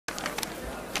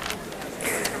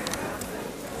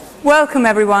Welcome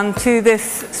everyone to this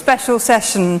special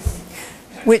session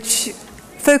which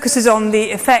focuses on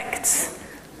the effects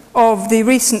of the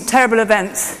recent terrible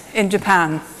events in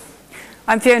Japan.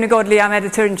 I'm Fiona Godlee, I'm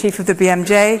Editor-in-Chief of the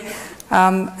BMJ,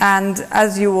 and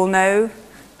as you all know,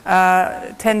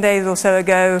 10 days or so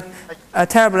ago, a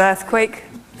terrible earthquake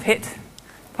hit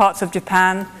parts of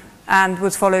Japan and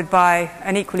was followed by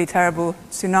an equally terrible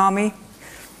tsunami.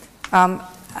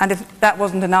 And if that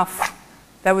wasn't enough,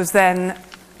 there was then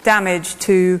damage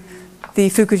to the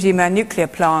Fukushima nuclear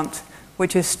plant,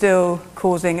 which is still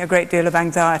causing a great deal of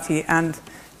anxiety and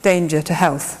danger to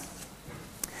health.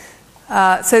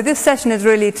 So this session is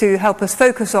really to help us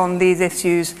focus on these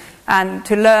issues and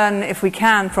to learn, if we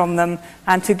can, from them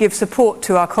and to give support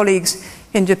to our colleagues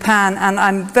in Japan. And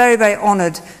I'm very, very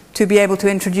honored to be able to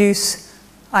introduce,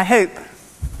 I hope,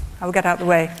 I will get out of the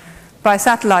way, by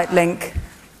satellite link,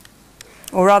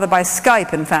 or rather by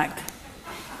Skype, in fact,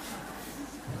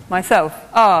 myself.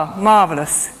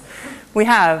 Marvelous. We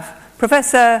have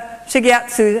Professor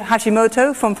Shigeatsu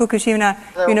Hashimoto from Fukushima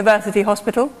University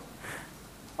Hospital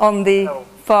on the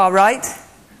far right,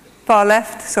 far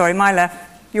left, sorry, my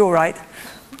left, your right.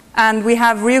 And we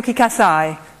have Ryuki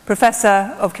Kassai,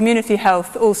 Professor of Community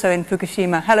Health, also in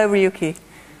Fukushima. Hello, Ryuki.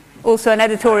 Also an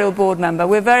editorial board member.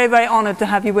 We're very, very honored to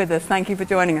have you with us. Thank you for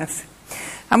joining us.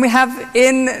 And we have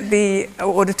in the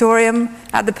auditorium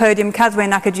at the podium Kassai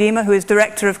Nakajima, who is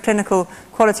Director of Clinical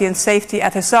Quality and Safety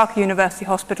at Osaka University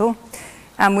Hospital.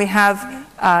 And we have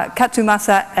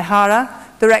Katsumasa Ehara,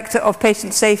 Director of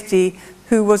Patient Safety,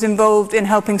 who was involved in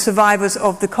helping survivors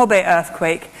of the Kobe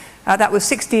earthquake. That was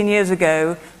 16 years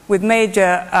ago, with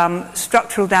major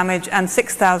structural damage and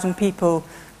 6,000 people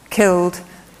killed,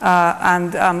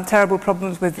 and terrible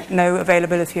problems with no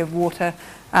availability of water.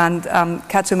 And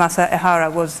Katsumasa Ehara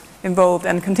was involved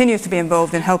and continues to be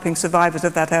involved in helping survivors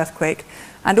of that earthquake.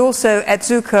 And also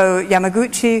Etsuko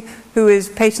Yamaguchi, who is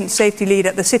patient safety lead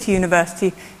at the City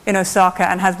University in Osaka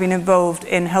and has been involved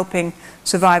in helping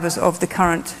survivors of the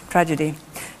current tragedy.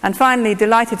 And finally,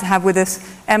 delighted to have with us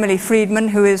Emily Friedman,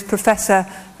 who is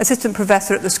assistant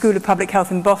professor at the School of Public Health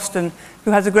in Boston,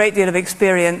 who has a great deal of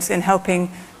experience in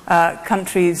helping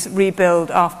countries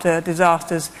rebuild after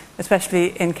disasters, especially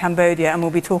in Cambodia, and will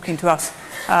be talking to us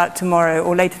tomorrow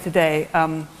or later today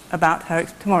about her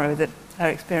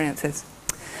experiences.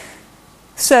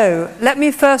 So let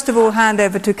me first of all hand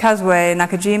over to Kassai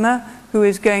Nakajima, who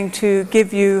is going to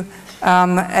give you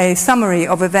a summary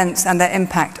of events and their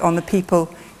impact on the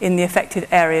people in the affected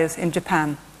areas in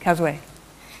Japan. Kassai.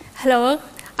 Hello,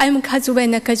 I'm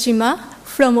Kassai Nakajima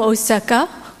from Osaka,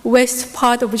 west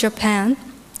part of Japan.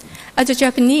 As a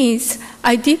Japanese,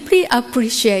 I deeply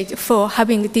appreciate for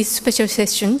having this special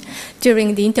session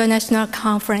during the International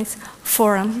Conference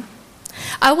Forum.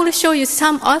 I will show you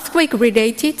some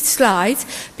earthquake-related slides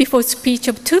before speech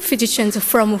of two physicians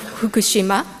from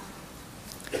Fukushima.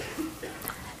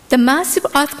 The massive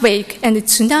earthquake and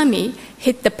tsunami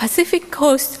hit the Pacific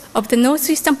coast of the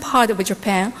northeastern part of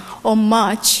Japan on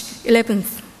March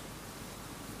 11th.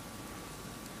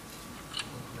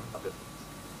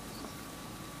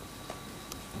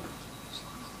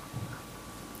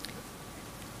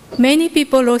 Many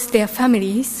people lost their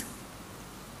families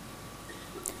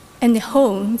and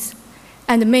homes,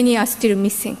 and many are still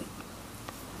missing.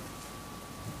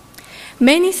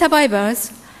 Many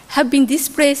survivors have been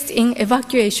displaced in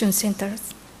evacuation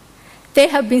centers. They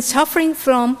have been suffering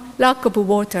from lack of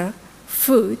water,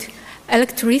 food,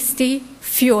 electricity,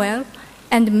 fuel,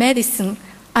 and medicine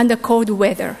under cold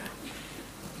weather.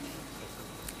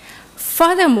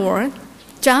 Furthermore,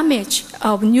 damage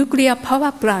of nuclear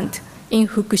power plant in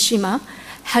Fukushima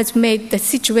has made the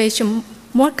situation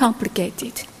more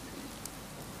complicated.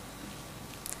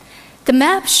 The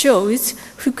map shows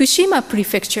Fukushima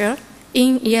Prefecture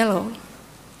in yellow.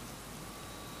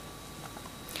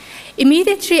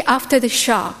 Immediately after the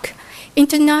shock,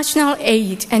 international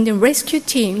aid and rescue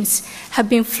teams have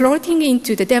been floating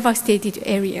into the devastated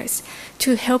areas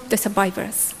to help the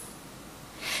survivors.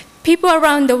 People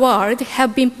around the world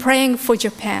have been praying for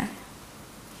Japan.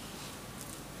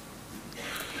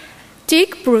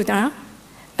 Dick Brunner,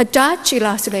 a Dutch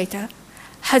illustrator,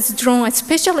 has drawn a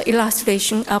special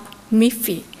illustration of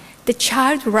Miffy, the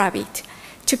child rabbit,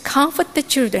 to comfort the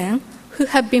children who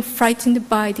have been frightened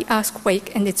by the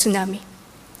earthquake and the tsunami.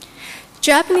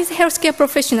 Japanese healthcare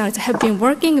professionals have been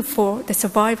working for the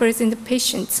survivors and the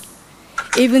patients,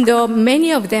 even though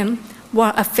many of them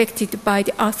were affected by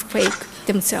the earthquake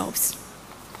themselves.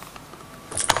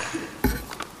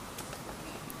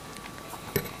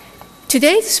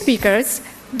 Today's speakers,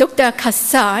 Dr.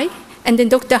 Kassai and then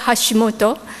Dr.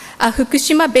 Hashimoto, are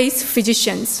Fukushima-based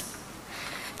physicians.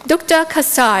 Dr.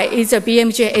 Kassai is a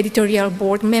BMJ editorial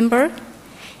board member.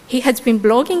 He has been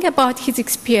blogging about his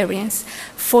experience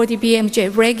for the BMJ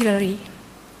regularly.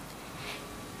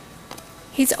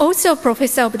 He's also a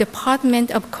professor of the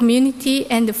Department of Community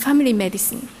and Family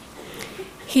Medicine.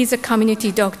 He's a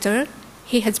community doctor.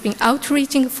 He has been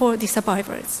outreaching for the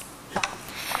survivors.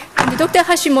 And Dr.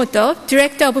 Hashimoto,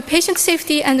 Director of Patient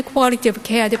Safety and Quality of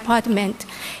Care Department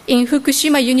in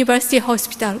Fukushima University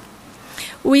Hospital,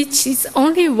 which is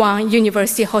only one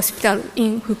university hospital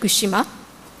in Fukushima.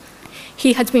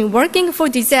 He has been working for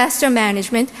disaster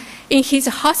management in his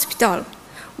hospital,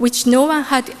 which no one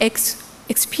had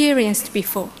experienced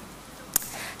before.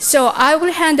 So I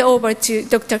will hand over to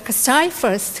Dr. Kassai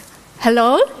first.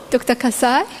 Hello, Dr.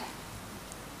 Kassai.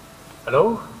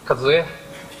 Hello, Kazuya.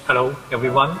 Hello,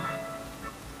 everyone.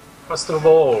 First of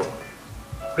all,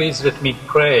 please let me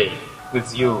pray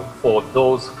with you for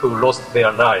those who lost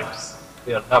their lives,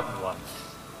 their loved ones,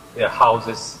 their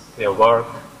houses, their work,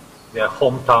 their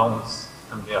hometowns,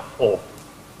 and their home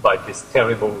by this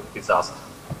terrible disaster.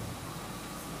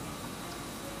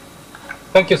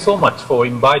 Thank you so much for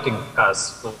inviting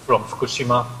us from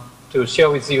Fukushima to share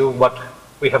with you what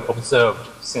we have observed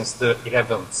since the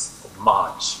 11th of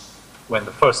March, when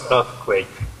the first earthquake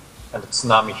and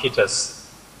tsunami hit us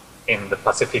in the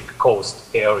Pacific coast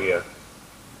area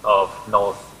of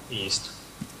northeast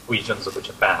regions of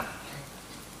Japan.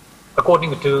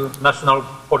 According to National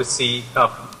Police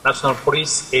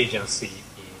Agency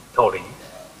in Tori,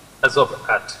 as of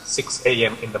at 6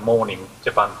 a.m. in the morning,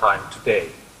 Japan time today,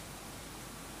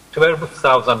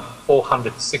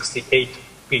 12,468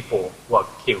 people were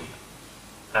killed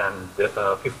and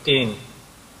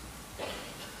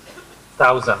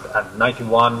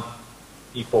 15,091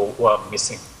 people were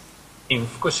missing. In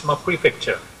Fukushima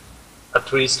Prefecture,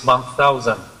 at least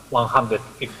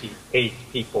 1,158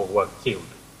 people were killed.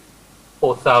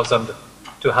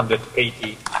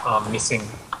 4,280 are missing,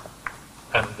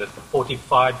 and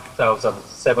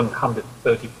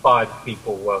 45,735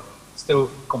 people were still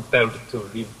compelled to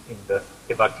live in the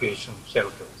evacuation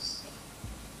shelters.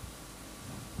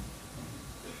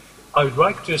 I would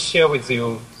like to share with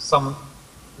you some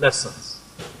lessons.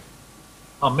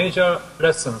 Our major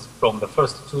lessons from the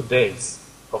first 2 days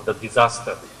of the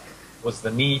disaster was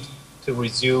the need to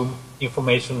resume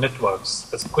information networks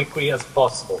as quickly as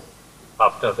possible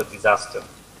after the disaster,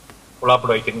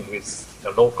 collaborating with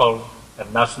the local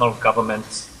and national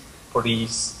governments,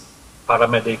 police,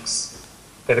 paramedics,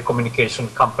 telecommunication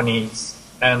companies,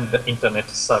 and the internet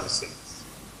services.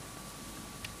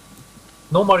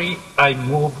 Normally, I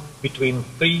move between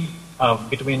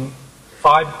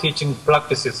 5 teaching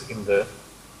practices in the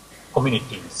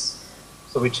communities,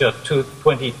 so which are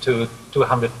 20 to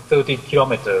 230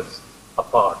 kilometers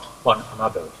apart one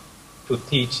another, to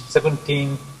teach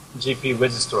 17 GP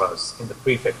registrars in the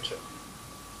prefecture.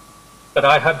 But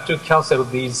I had to cancel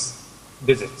these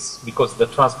visits because the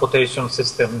transportation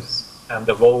systems and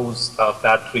the roads are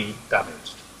badly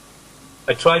damaged.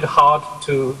 I tried hard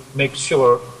to make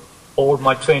sure all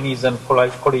my trainees and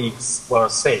colleagues were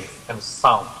safe and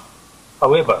sound.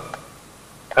 However,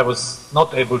 I was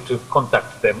not able to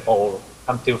contact them all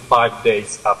until 5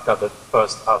 days after the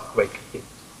first earthquake hit.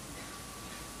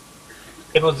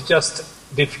 It was just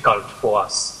difficult for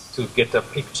us to get a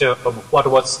picture of what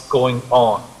was going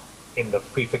on in the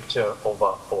prefecture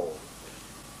overall.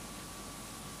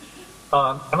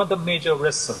 Another major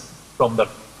lesson from the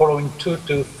following 2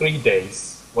 to 3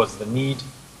 days was the need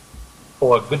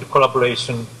for a good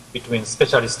collaboration between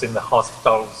specialists in the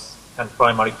hospitals and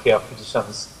primary care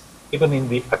physicians, even in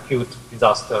the acute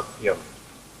disaster period.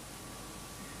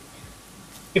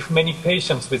 If many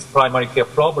patients with primary care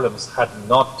problems had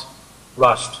not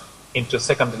rushed into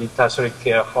secondary tertiary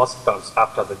care hospitals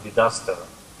after the disaster,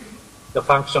 the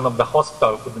function of the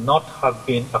hospital would not have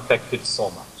been affected so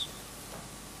much.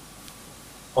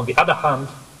 On the other hand,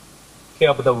 care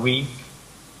of the weak,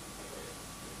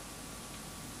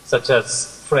 such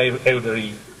as frail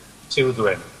elderly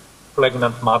children,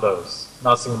 pregnant mothers,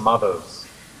 nursing mothers,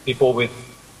 people with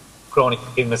chronic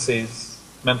illnesses,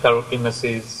 mental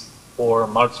illnesses, or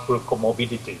multiple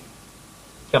comorbidity,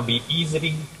 can be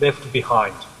easily left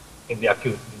behind in the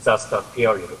acute disaster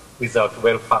period without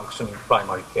well-functioning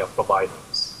primary care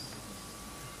providers.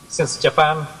 Since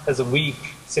Japan has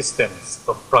weak systems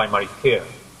of primary care,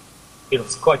 it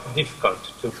was quite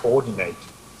difficult to coordinate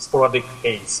sporadic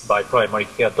aids by primary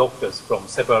care doctors from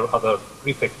several other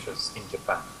prefectures in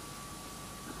Japan.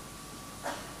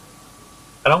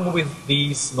 Along with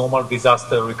these normal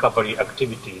disaster recovery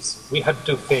activities, we had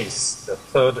to face the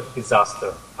third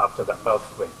disaster after the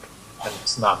earthquake and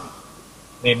tsunami,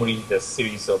 namely the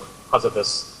series of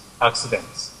hazardous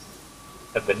accidents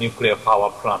at the nuclear power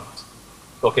plant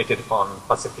located on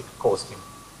Pacific coast in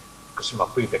Fukushima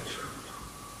Prefecture.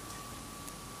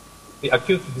 The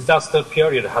acute disaster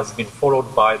period has been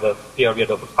followed by the period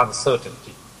of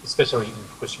uncertainty, especially in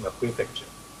Fukushima Prefecture.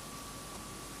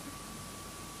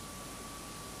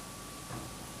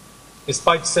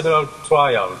 Despite several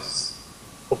trials,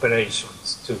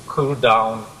 operations to cool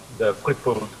down the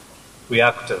crippled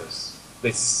reactors,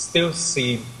 they still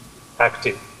seem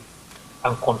active,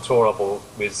 uncontrollable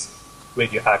with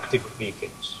radioactive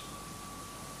leakage.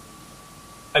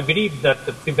 I believe that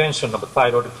the prevention of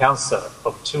thyroid cancer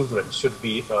of children should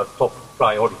be a top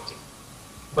priority.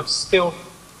 But still,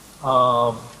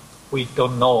 we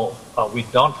don't know, we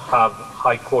don't have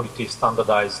high quality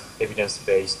standardized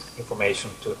evidence-based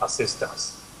information to assist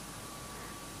us.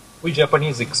 We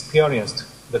Japanese experienced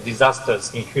the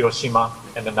disasters in Hiroshima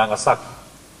and Nagasaki.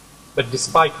 But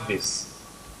despite this,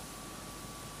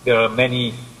 there are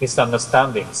many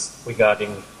misunderstandings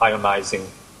regarding ionizing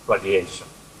radiation.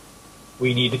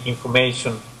 We need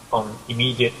information on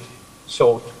immediate,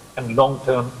 short, and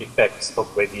long-term effects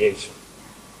of radiation,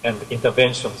 and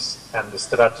interventions and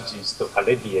strategies to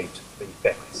alleviate the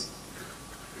effects.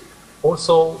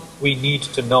 Also, we need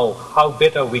to know how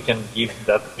better we can give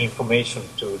that information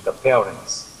to the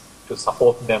parents to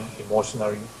support them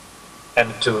emotionally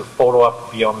and to follow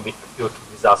up beyond the acute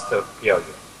disaster period.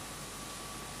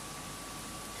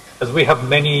 As we have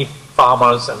many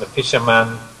farmers and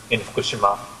fishermen in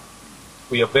Fukushima,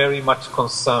 we are very much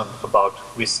concerned about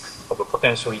risk of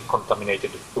potentially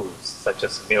contaminated foods such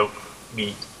as milk,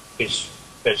 meat, fish,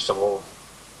 vegetables,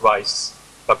 rice,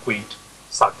 buckwheat,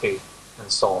 sake, and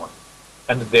so on,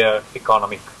 and their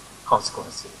economic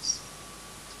consequences.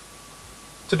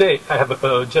 Today, I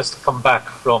have just come back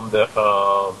from the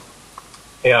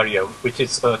area, which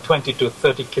is 20 to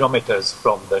 30 kilometers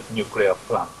from the nuclear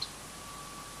plant,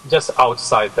 just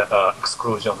outside the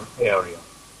exclusion area.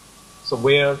 So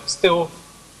where still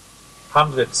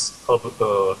hundreds of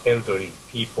elderly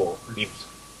people lived.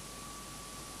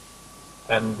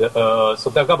 And so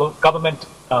the government,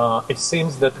 it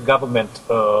seems that the government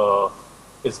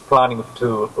is planning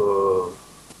to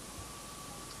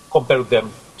compel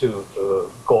them to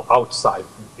go outside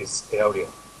this area.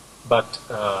 But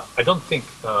I don't think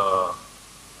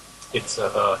it's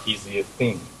an easy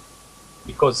thing,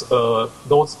 because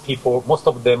those people, most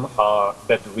of them are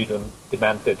bedridden,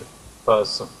 demented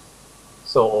person.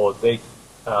 So they,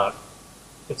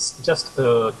 it's just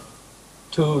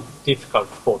too difficult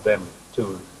for them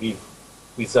to live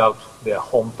without their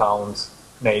hometowns,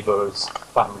 neighbors,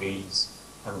 families,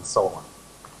 and so on.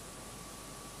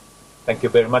 Thank you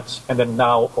very much. And then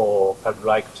now I'd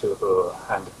like to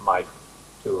hand the mic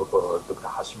to Dr.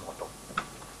 Hashimoto.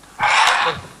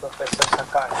 Thank you, Professor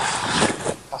Sakai.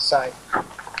 Kassai.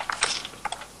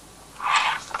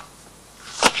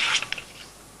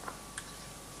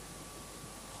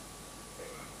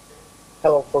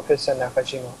 Hello, Professor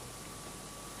Nakajima.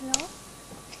 Hello.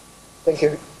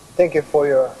 Thank you for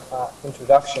your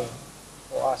introduction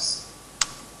for us.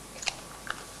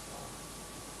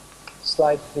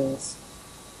 Slide, please.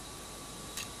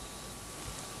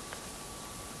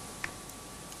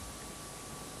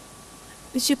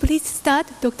 Would you please start,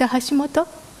 Dr. Hashimoto?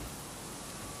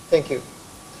 Thank you.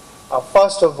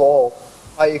 First of all,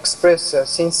 I express a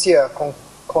sincere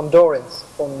condolence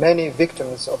for many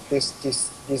victims of this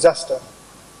disaster.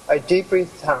 I deeply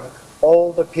thank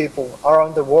all the people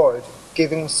around the world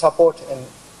giving support and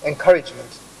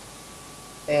encouragement.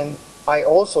 And I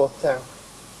also thank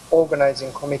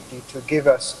organizing committee to give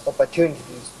us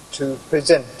opportunities to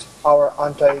present our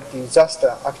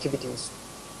anti-disaster activities.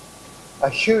 A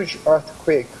huge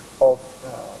earthquake of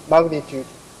magnitude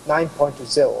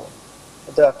 9.0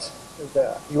 that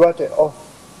the Iwate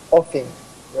offing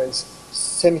was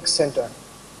seismic center,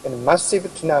 and massive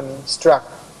tsunami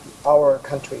struck our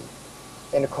country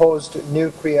and caused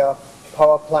nuclear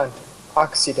power plant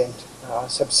accident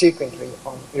subsequently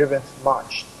on 11th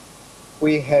March.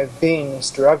 We have been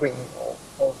struggling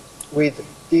with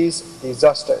these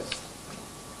disasters.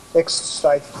 Next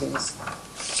slide, please.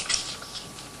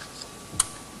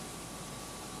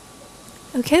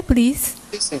 Okay, please.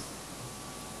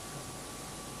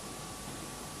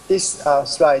 This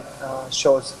slide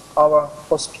shows our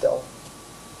hospital.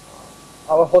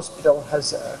 Our hospital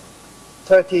has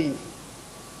 30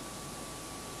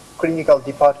 clinical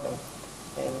departments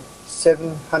and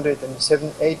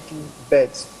 780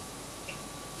 beds.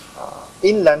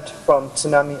 Inland from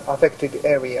tsunami-affected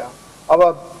area,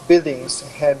 our buildings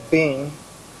have been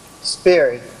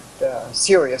spared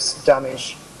serious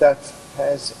damage that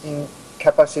has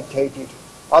incapacitated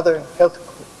other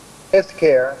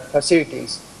healthcare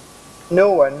facilities.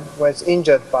 No one was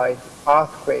injured by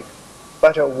earthquake,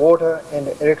 but a water and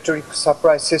electric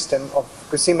supply system of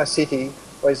Fukushima City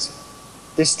was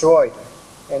destroyed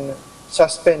and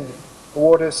suspended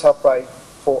water supply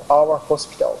for our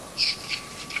hospital.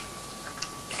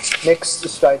 Next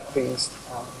slide, please.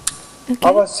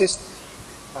 Okay.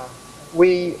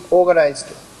 We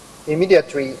organized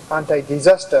immediately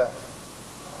anti-disaster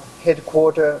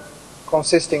headquarters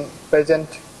consisting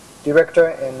president, director,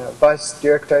 and vice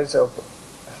directors of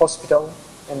hospital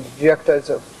and directors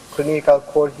of clinical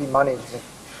quality management.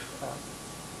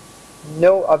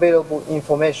 No available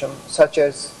information such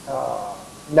as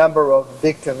number of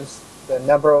victims, the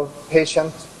number of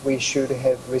patients we should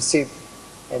have received,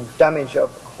 and damage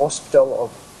of hospital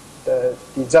of the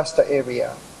disaster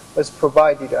area was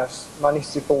provided as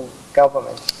municipal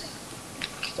government.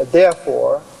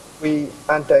 Therefore, we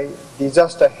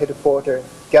anti-disaster headquarters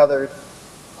gathered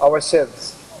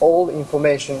ourselves all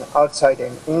information outside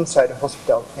and inside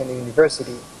hospital and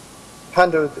university,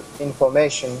 handled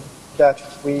information that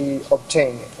we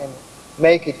obtain and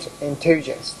make it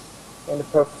intelligence and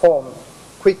perform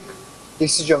quick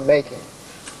decision making.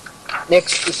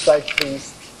 Next slide,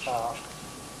 please.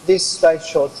 This slide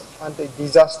shows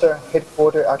anti-disaster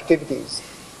headquarters activities.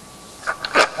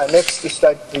 Next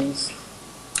slide, please.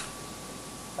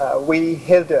 We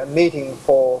held a meeting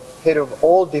for head of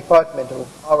all departments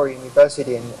of our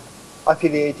university and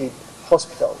affiliated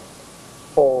hospital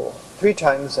for 3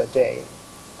 times a day,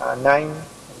 9,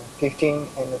 15,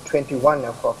 and 21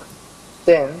 o'clock.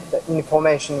 Then the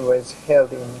information was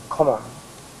held in common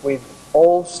with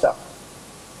all staff,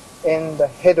 and the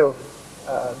head of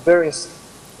various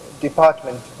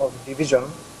department of division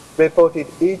reported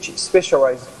each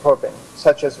specialized problem,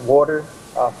 such as water,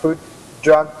 food,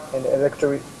 drug, and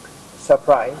electric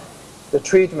supply, the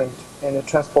treatment and the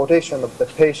transportation of the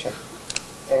patient,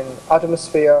 and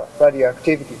atmosphere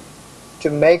radioactivity,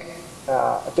 to make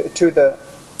to the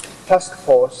task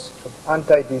force of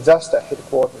anti-disaster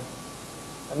headquarters.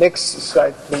 Next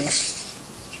slide, please.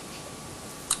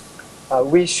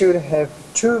 We should have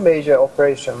 2 major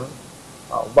operations.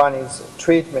 One is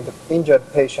treatment of injured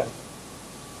patient,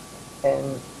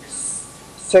 and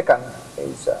second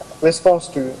is response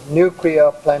to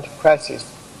nuclear plant crisis.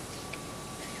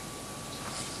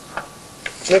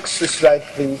 Next slide,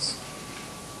 please.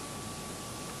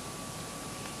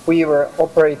 We were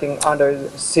operating under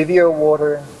severe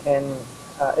water and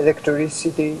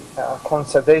electricity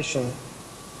conservation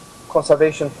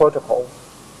protocol.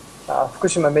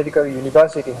 Fukushima Medical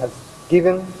University has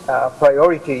given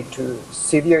priority to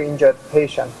severe injured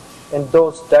patients and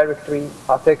those directly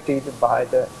affected by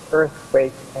the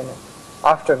earthquake and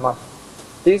aftermath.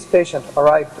 These patients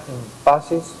arrived in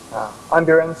buses,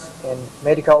 ambulance, and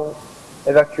medical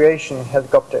evacuation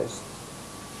helicopters.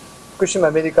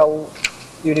 Fukushima Medical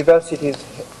University's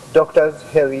doctor's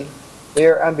heli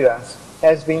air ambulance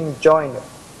has been joined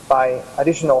by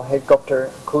additional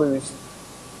helicopter crews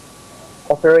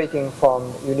operating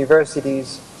from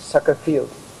university's soccer field.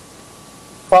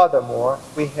 Furthermore,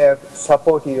 we have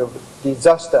supported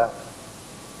disaster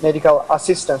medical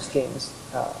assistance teams,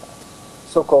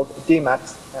 so-called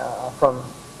DMATs, from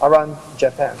around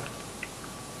Japan.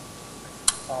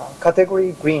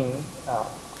 Category green,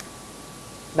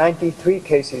 93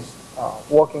 cases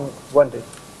walking wounded.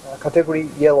 Category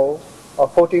yellow,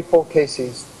 44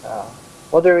 cases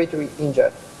moderately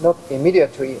injured, not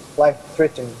immediately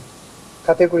life-threatening.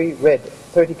 Category red,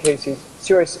 30 cases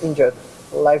serious injured,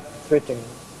 life-threatening.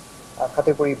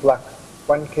 Category black,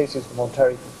 1 case is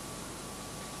mortality.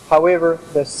 However,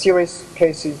 the serious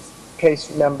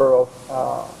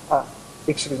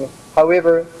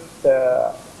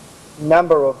the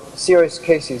number of serious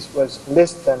cases was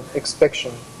less than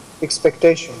expectation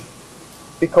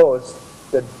because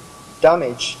the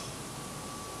damage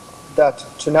that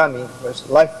tsunami was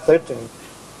life-threatening.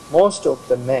 Most of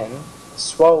the men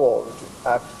swallowed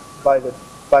up by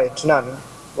a tsunami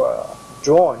were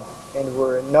drowned and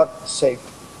were not saved.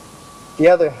 On the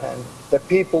other hand, the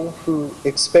people who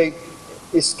escaped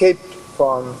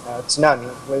from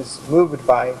tsunami was moved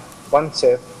by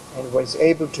oneself and was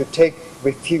able to take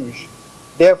refuge.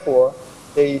 Therefore,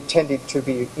 they tended to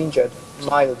be injured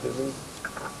mildly.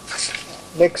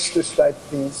 Next slide,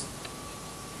 please.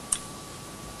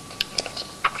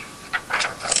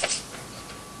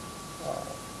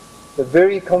 The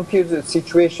very confused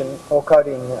situation occurred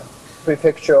in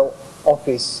prefectural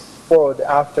office followed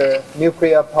after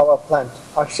nuclear power plant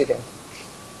accident.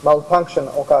 Malfunction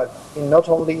occurred in not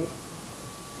only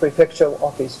prefectural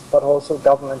office but also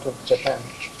government of Japan.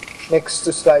 Next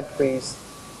slide, please.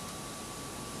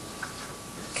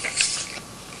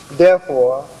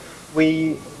 Therefore,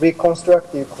 we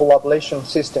reconstructed the collaboration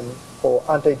system for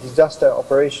anti-disaster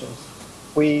operations.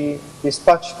 We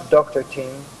dispatched the doctor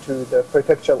team to the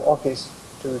prefectural office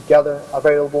to gather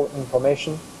available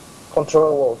information,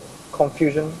 control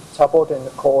confusion, support and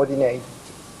coordinate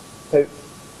the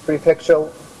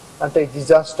prefectural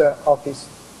anti-disaster office.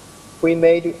 We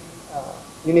made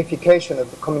unification of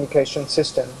the communication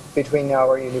system between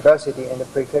our university and the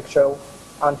prefectural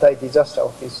anti-disaster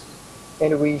office,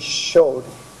 and we showed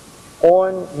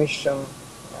on mission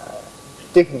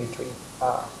dignity.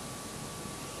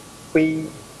 We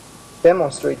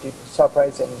demonstrated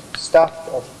surprise and staff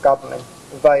of government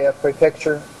via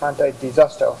prefecture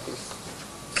anti-disaster office.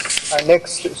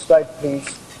 Next slide,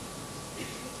 please.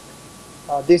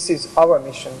 This is our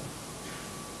mission,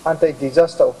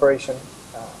 anti-disaster operation,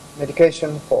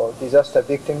 medication for disaster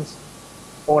victims,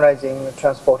 organizing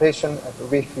transportation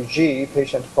of refugee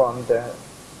patients from the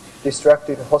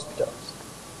distracted hospitals,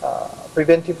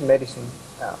 preventive medicine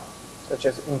such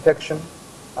as infection,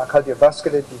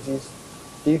 cardiovascular disease,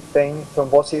 deep vein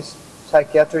thrombosis,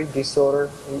 psychiatric disorder,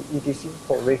 etc.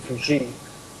 for refugee,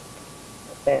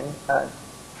 and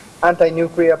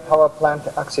anti-nuclear power plant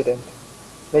accident,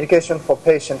 medication for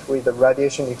patients with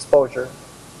radiation exposure,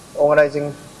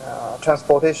 organizing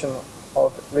transportation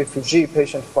of refugee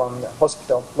patients from the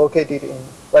hospital located in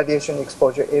radiation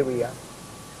exposure area,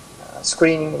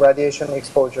 screening radiation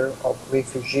exposure of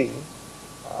refugee,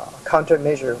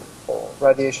 countermeasure for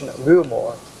radiation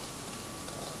rumor.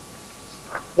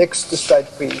 Next slide,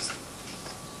 please.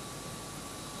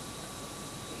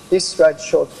 This slide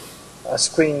shows a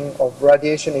screening of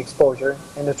radiation exposure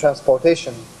and the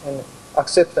transportation and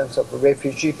acceptance of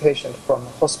refugee patients from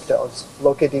hospitals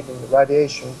located in the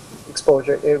radiation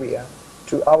exposure area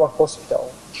to our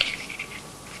hospital.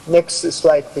 Next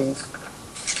slide, please.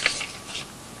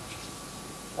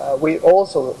 We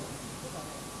also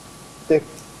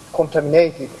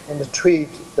decontaminated and treat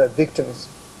the victims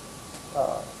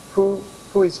who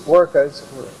is workers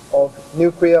of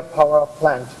nuclear power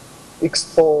plant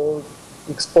exposed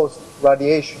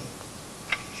radiation.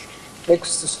 Next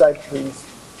slide, please.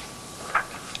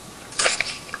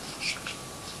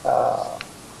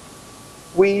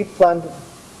 We planned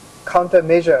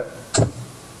countermeasure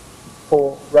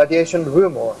for radiation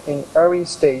rumor in early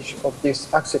stage of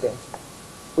this accident.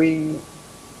 We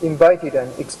invited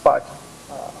an expert,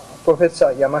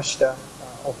 Professor Yamashita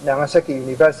of Nagasaki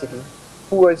University,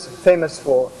 who was famous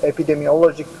for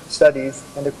epidemiologic studies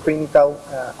and clinical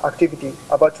activity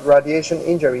about radiation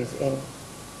injuries in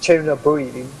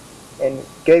Chernobyl, and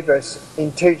gave us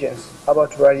intelligence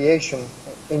about radiation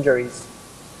injuries.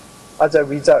 As a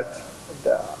result,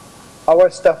 our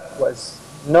staff was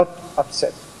not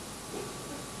upset.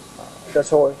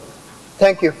 That's all.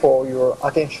 Thank you for your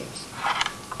attention.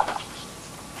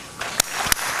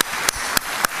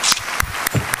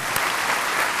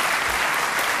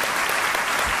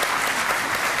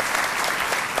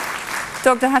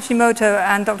 Dr. Hashimoto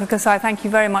and Dr. Kassai, thank you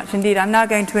very much indeed. I'm now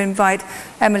going to invite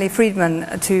Emily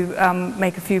Friedman to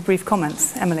make a few brief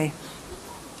comments. Emily.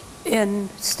 In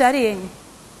studying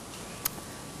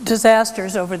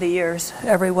disasters over the years,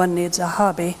 everyone needs a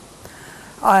hobby.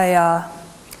 I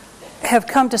have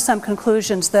come to some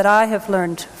conclusions that I have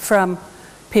learned from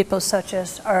people such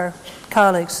as our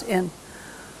colleagues in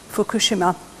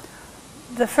Fukushima.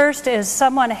 The first is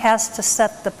someone has to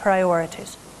set the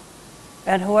priorities.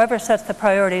 And whoever sets the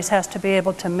priorities has to be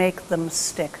able to make them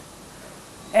stick.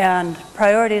 And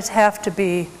priorities have to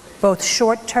be both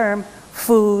short-term,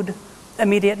 food,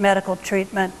 immediate medical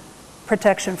treatment,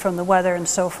 protection from the weather and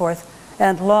so forth,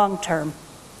 and long-term,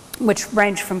 which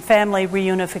range from family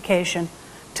reunification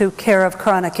to care of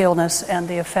chronic illness and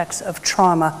the effects of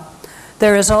trauma.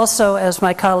 There is also, as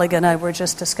my colleague and I were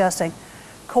just discussing,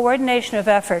 coordination of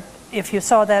effort. If you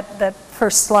saw that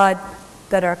first slide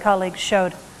that our colleague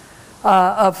showed,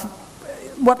 of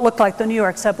what looked like the New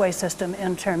York subway system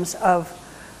in terms of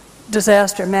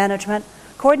disaster management.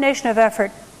 Coordination of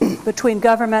effort between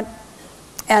government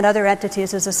and other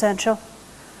entities is essential,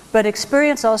 but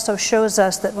experience also shows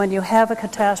us that when you have a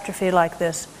catastrophe like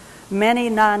this, many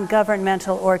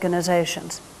non-governmental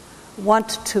organizations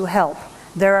want to help.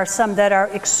 There are some that are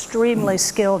extremely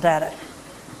skilled at it,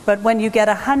 but when you get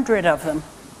 100 of them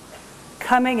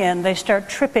coming in, they start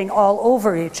tripping all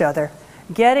over each other,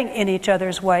 getting in each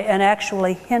other's way and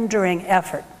actually hindering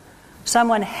effort.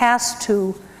 Someone has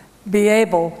to be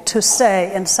able to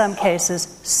say, in some cases,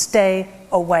 stay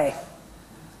away.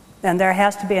 And there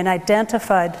has to be an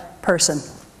identified person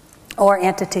or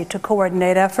entity to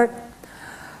coordinate effort.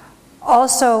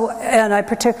 Also, and I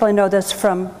particularly know this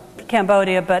from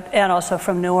Cambodia, and also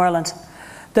from New Orleans,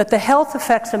 that the health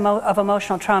effects of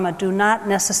emotional trauma do not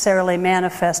necessarily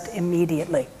manifest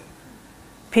immediately.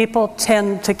 People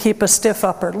tend to keep a stiff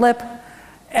upper lip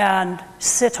and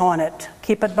sit on it,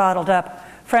 keep it bottled up.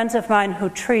 Friends of mine who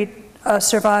treat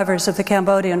survivors of the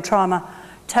Cambodian trauma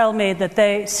tell me that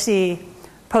they see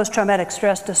post-traumatic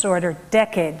stress disorder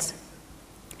decades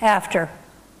after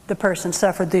the person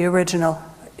suffered the original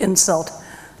insult.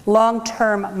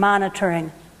 Long-term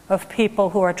monitoring of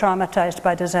people who are traumatized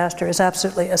by disaster is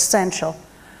absolutely essential.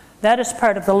 That is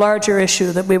part of the larger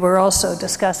issue that we were also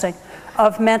discussing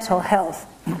of mental health.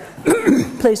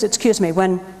 Please excuse me.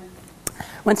 When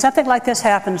something like this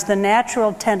happens, the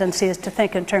natural tendency is to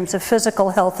think in terms of physical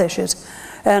health issues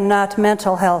and not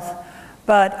mental health.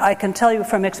 But I can tell you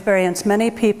from experience,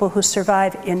 many people who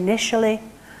survive initially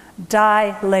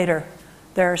die later.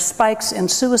 There are spikes in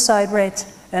suicide rates,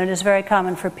 and it is very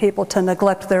common for people to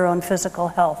neglect their own physical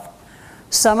health.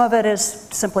 Some of it is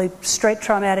simply straight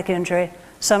traumatic injury.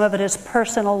 Some of it is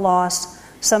personal loss.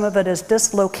 Some of it is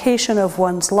dislocation of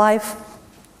one's life.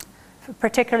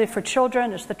 Particularly for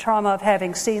children, it's the trauma of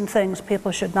having seen things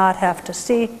people should not have to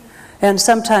see. And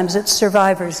sometimes it's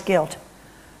survivor's guilt.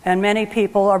 And many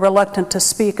people are reluctant to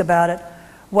speak about it.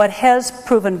 What has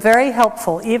proven very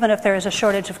helpful, even if there is a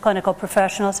shortage of clinical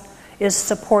professionals, is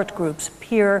support groups,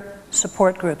 peer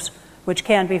support groups, which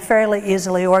can be fairly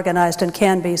easily organized and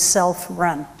can be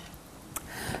self-run.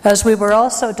 As we were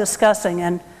also discussing,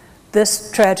 and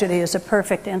this tragedy is a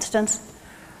perfect instance,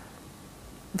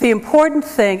 the important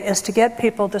thing is to get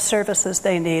people the services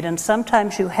they need, and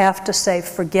sometimes you have to say,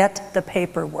 forget the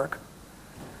paperwork.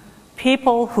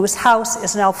 People whose house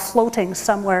is now floating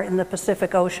somewhere in the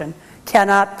Pacific Ocean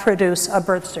cannot produce a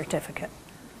birth certificate.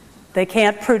 They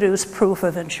can't produce proof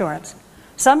of insurance.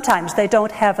 Sometimes they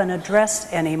don't have an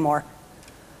address anymore.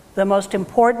 The most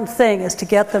important thing is to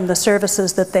get them the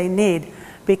services that they need,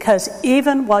 because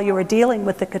even while you are dealing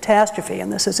with the catastrophe,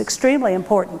 and this is extremely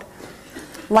important,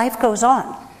 life goes on.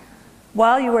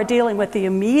 While you are dealing with the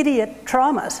immediate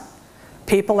traumas,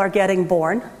 people are getting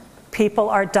born, people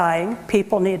are dying,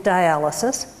 people need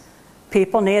dialysis,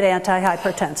 people need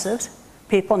antihypertensives,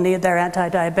 people need their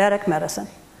anti-diabetic medicine.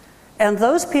 And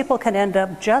those people can end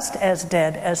up just as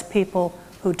dead as people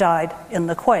who died in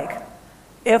the quake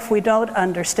if we don't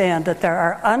understand that there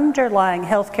are underlying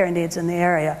healthcare needs in the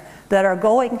area that are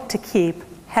going to keep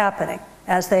happening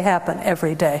as they happen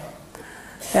every day.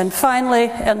 And finally,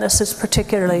 and this is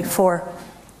particularly for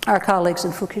our colleagues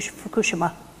in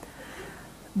Fukushima,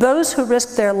 those who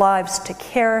risk their lives to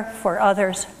care for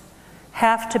others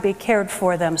have to be cared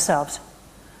for themselves.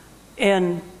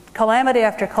 In calamity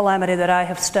after calamity that I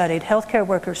have studied, healthcare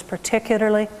workers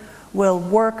particularly will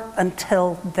work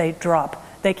until they drop.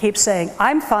 They keep saying,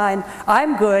 I'm fine,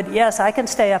 I'm good, yes, I can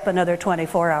stay up another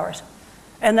 24 hours.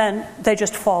 And then they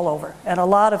just fall over, and a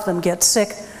lot of them get sick.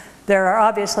 There are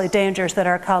obviously dangers that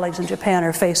our colleagues in Japan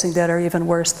are facing that are even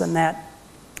worse than that.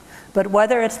 But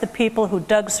whether it's the people who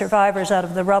dug survivors out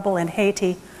of the rubble in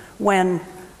Haiti when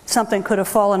something could have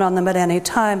fallen on them at any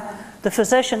time, the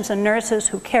physicians and nurses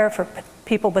who care for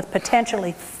people with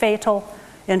potentially fatal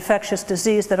infectious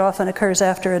disease that often occurs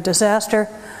after a disaster,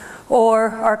 or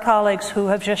our colleagues who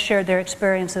have just shared their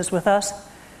experiences with us,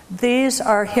 these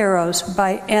are heroes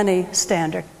by any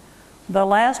standard. The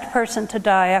last person to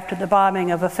die after the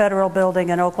bombing of a federal building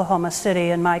in Oklahoma City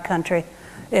in my country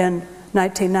in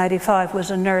 1995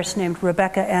 was a nurse named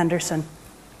Rebecca Anderson,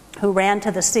 who ran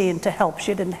to the scene to help.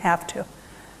 She didn't have to.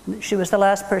 She was the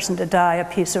last person to die. A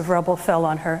piece of rubble fell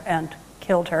on her and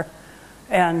killed her.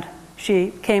 And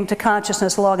she came to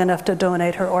consciousness long enough to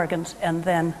donate her organs and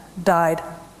then died.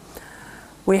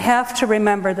 We have to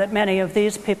remember that many of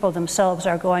these people themselves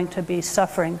are going to be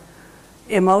suffering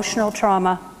emotional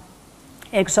trauma,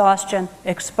 exhaustion,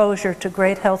 exposure to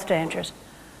great health dangers.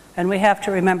 And we have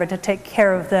to remember to take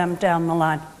care of them down the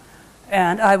line.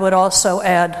 And I would also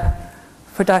add,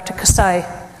 for Dr.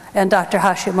 Kassai and Dr.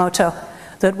 Hashimoto,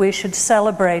 that we should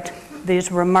celebrate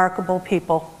these remarkable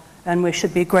people, and we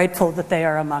should be grateful that they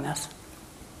are among us.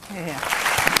 Yeah.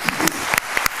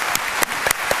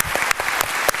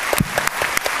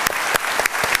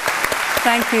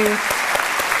 Thank you.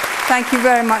 Thank you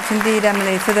very much indeed,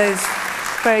 Emily, for those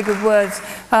very good words.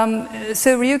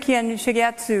 So Ryuki and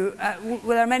Shigeatsu, well,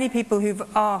 there are many people who've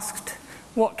asked,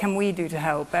 what can we do to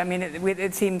help? I mean,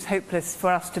 it seems hopeless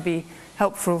for us to be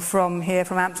helpful from here,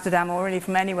 from Amsterdam, or really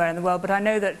from anywhere in the world, but I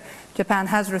know that Japan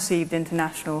has received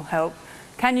international help.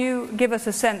 Can you give us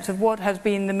a sense of what has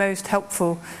been the most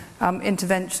helpful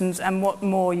interventions and what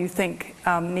more you think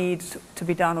needs to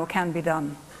be done or can be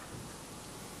done?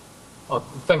 Oh,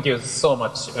 thank you so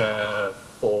much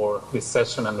for this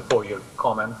session and for your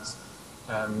comments.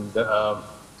 And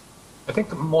I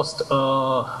think most,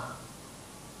 the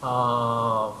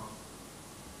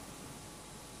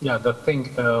thing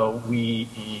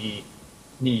we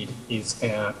need is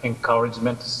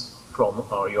encouragement from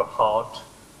your heart,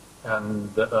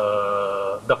 and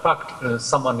the fact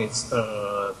someone is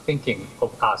thinking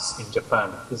of us in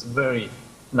Japan is very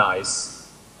nice.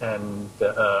 And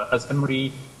as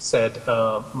Emery said,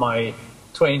 my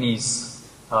trainees,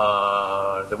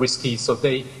 the risky, so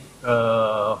they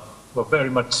were very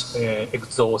much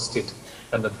exhausted,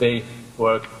 and they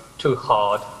worked too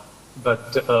hard.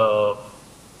 But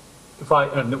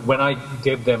when I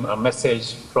gave them a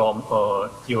message from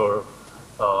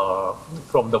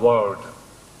from the world,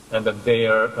 and that they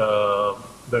are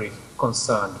very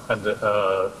concerned, and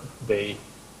they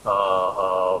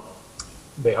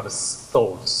have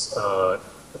thoughts.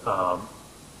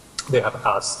 They have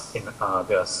us in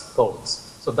their thoughts.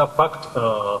 So the fact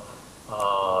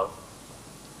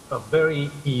very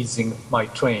easing my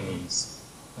trainees,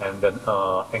 and then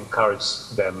encourage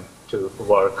them to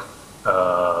work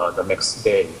the next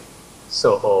day.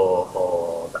 So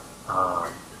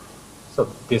so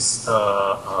this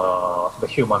the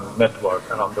human network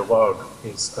around the world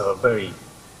is a very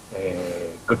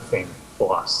good thing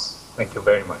for us. Thank you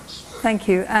very much. Thank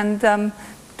you. And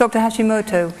Dr.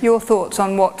 Hashimoto, your thoughts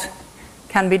on what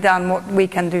can be done, what we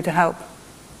can do to help?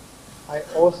 I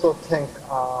also think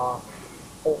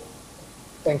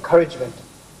encouragement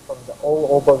from all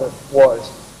over the world.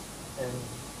 And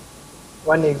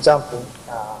one example,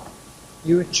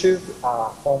 YouTube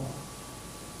on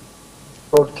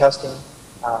broadcasting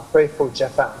Pray for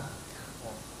Japan.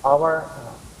 Our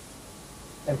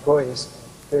employees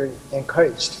very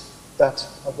encouraged that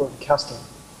broadcasting,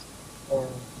 and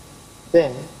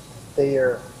then they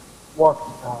work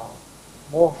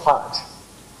more hard,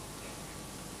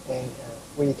 and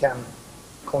we can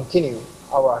continue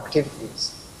our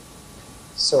activities.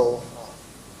 So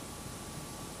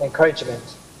encouragement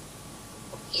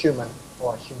of human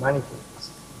or humanity is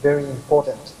very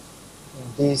important in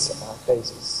these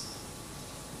phases.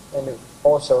 And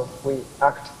also we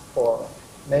act for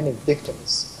many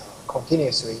victims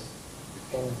continuously.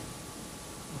 And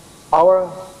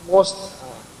our most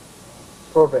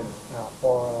problem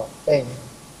or aim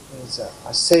is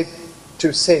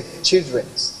to save children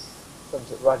from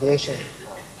the radiation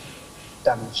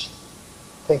damage.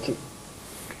 Thank you.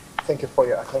 Thank you for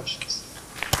your attention.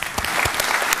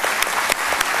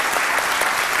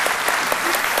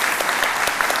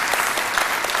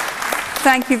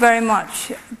 Thank you very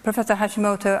much, Professor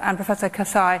Hashimoto and Professor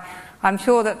Kassai. I'm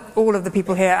sure that all of the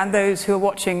people here and those who are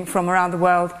watching from around the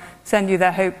world send you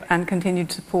their hope and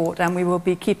continued support, and we will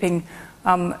be hoping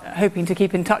to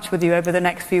keep in touch with you over the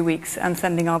next few weeks and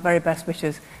sending our very best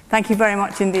wishes. Thank you very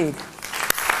much indeed.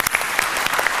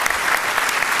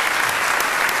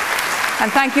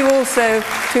 And thank you also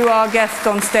to our guests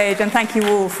on stage, and thank you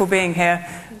all for being here.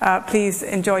 Please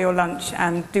enjoy your lunch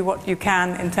and do what you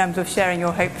can in terms of sharing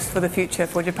your hopes for the future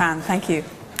for Japan. Thank you.